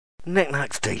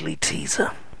Knick-Knack's Daily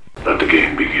Teaser. Let the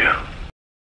game begin.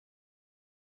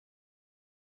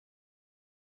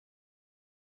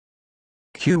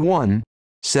 Q1,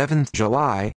 7th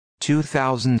July,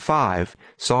 2005,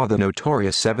 saw the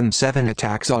notorious 7/7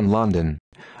 attacks on London.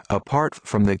 Apart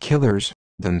from the killers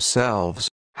themselves,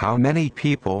 how many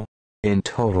people, in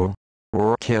total,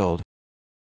 were killed?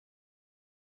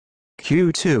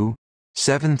 Q2,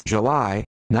 7th July,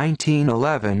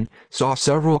 1911, saw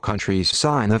several countries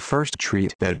sign the first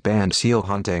treaty that banned seal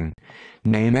hunting.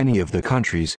 Name any of the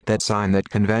countries that signed that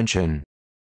convention.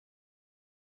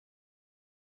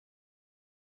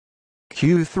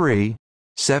 Q3,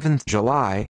 7th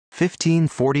July,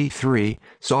 1543,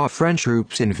 saw French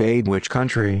troops invade which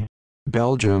country?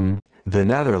 Belgium, the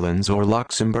Netherlands or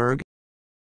Luxembourg?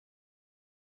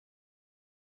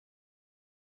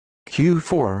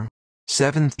 Q4,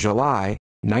 7th July,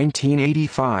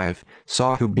 1985,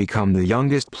 saw who become the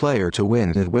youngest player to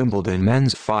win the Wimbledon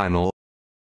men's final.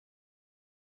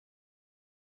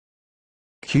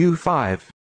 Q5,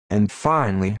 and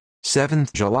finally,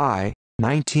 7th July,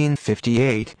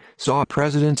 1958, saw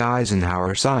President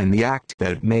Eisenhower sign the act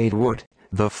that made what,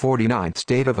 the 49th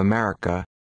state of America.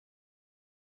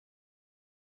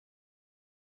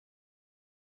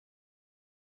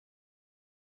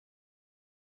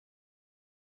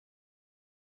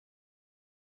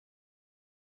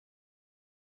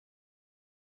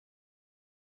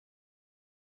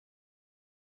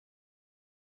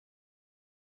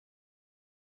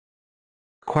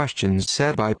 Questions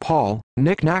said by Paul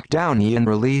Knick-Knack Downey and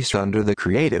released under the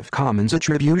Creative Commons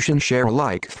Attribution Share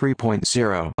Alike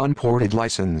 3.0 unported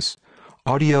license.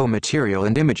 Audio material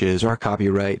and images are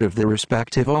copyright of the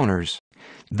respective owners.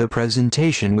 The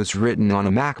presentation was written on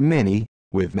a Mac Mini,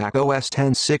 with macOS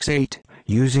 10.6.8,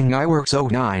 using iWorks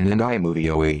 09 and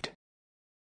iMovie 08.